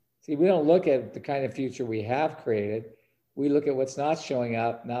See, we don't look at the kind of future we have created. We look at what's not showing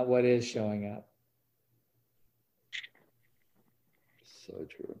up, not what is showing up. So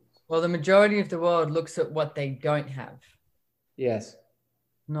true. Well, the majority of the world looks at what they don't have. Yes.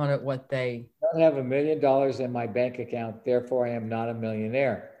 Not at what they... I don't have $1 million in my bank account, therefore I am not a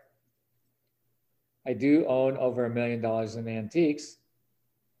millionaire. I do own over $1 million in antiques.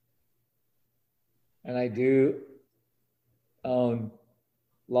 And I do own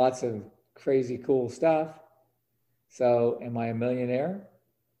lots of crazy cool stuff. So am I a millionaire?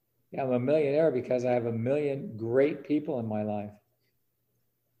 Yeah, I'm a millionaire because I have 1 million great people in my life.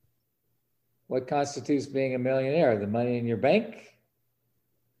 What constitutes being a millionaire? The money in your bank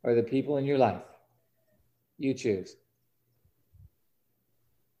or the people in your life? You choose.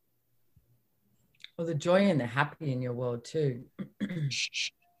 Well, the joy and the happy in your world too.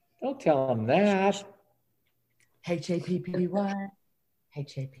 Don't tell them that. Happy. Happy.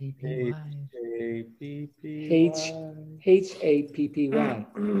 Happy.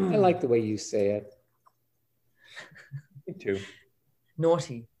 I like the way you say it. Me too.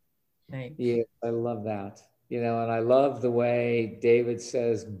 Naughty. Hey. Yeah, I love that. You know, and I love the way David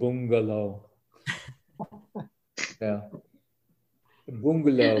says bungalow. Yeah. The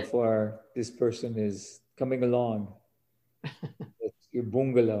bungalow for this person is coming along. It's your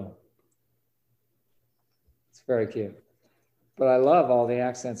bungalow. It's very cute. But I love all the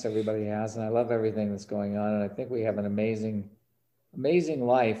accents everybody has, and I love everything that's going on. And I think we have an amazing, amazing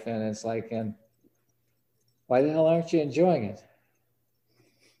life. And it's like, and why the hell aren't you enjoying it?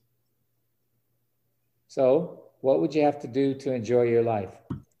 So what would you have to do to enjoy your life?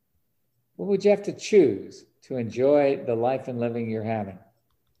 What would you have to choose to enjoy the life and living you're having?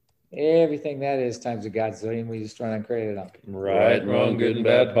 Everything that is times a godzillion, we just run and create it up. Right, wrong, good and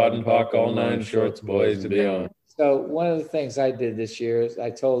bad, pot and pock, all 9 shorts, boys, and beyond. So one of the things I did this year is I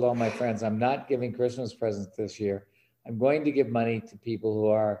told all my friends, I'm not giving Christmas presents this year. I'm going to give money to people who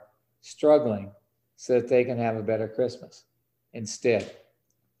are struggling so that they can have a better Christmas instead.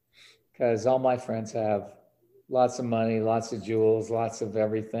 Because all my friends have lots of money, lots of jewels, lots of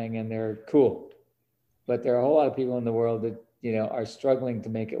everything, and they're cool. But there are a whole lot of people in the world that, you know, are struggling to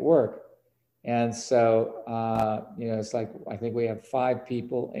make it work. And so, you know, it's like, I think we have 5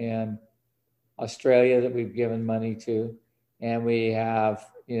 people in Australia that we've given money to. And we have,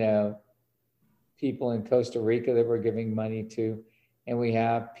 you know, people in Costa Rica that we're giving money to. And we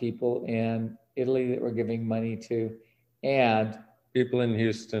have people in Italy that we're giving money to. And people in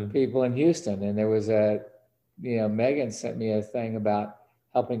Houston. And there was a, you know, Megan sent me a thing about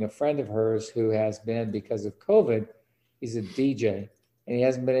helping a friend of hers who has been, because of COVID, he's a DJ and he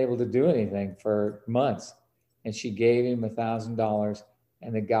hasn't been able to do anything for months. And she gave him $1,000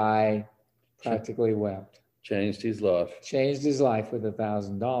 and the guy practically wept. Changed his life with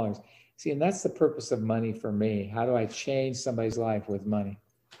 $1,000. See, and that's the purpose of money for me. How do I change somebody's life with money?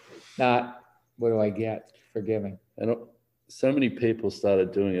 Not what do I get for giving? And so many people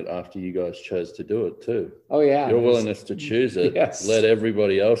started doing it after you guys chose to do it too. Oh yeah. Your willingness to choose it led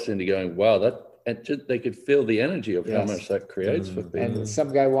everybody else into going, wow, that, and they could feel the energy of how much that creates for people. And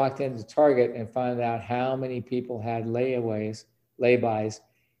some guy walked into Target and found out how many people had laybys,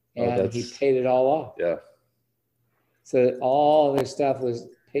 and he paid it all off. Yeah. So all their stuff was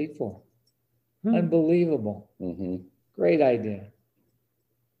paid for. Unbelievable. Mm-hmm. Great idea.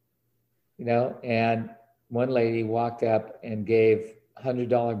 You know, and one lady walked up and gave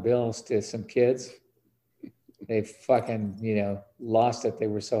 $100 bills to some kids. They fucking, you know, lost it. They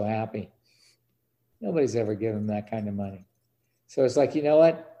were so happy. Nobody's ever given them that kind of money. So it's like, you know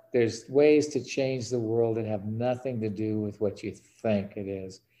what? There's ways to change the world that have nothing to do with what you think it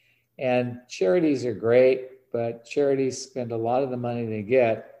is. And charities are great, but charities spend a lot of the money they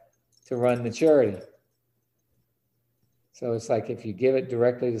get to run the charity. So it's like if you give it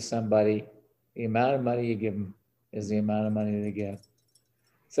directly to somebody, the amount of money you give them is the amount of money they get.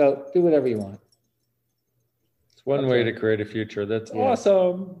 So do whatever you want. It's one way to create a future. That's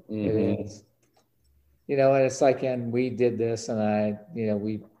awesome. Mm-hmm. It is. You know, and it's like, and we did this, and you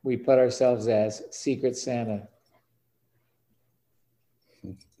know, we put ourselves as Secret Santa.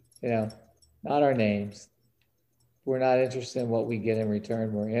 You know, not our names. We're not interested in what we get in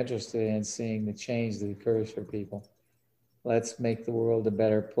return. We're interested in seeing the change that occurs for people. Let's make the world a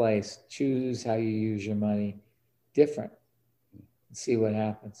better place. Choose how you use your money different and see what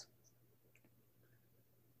happens.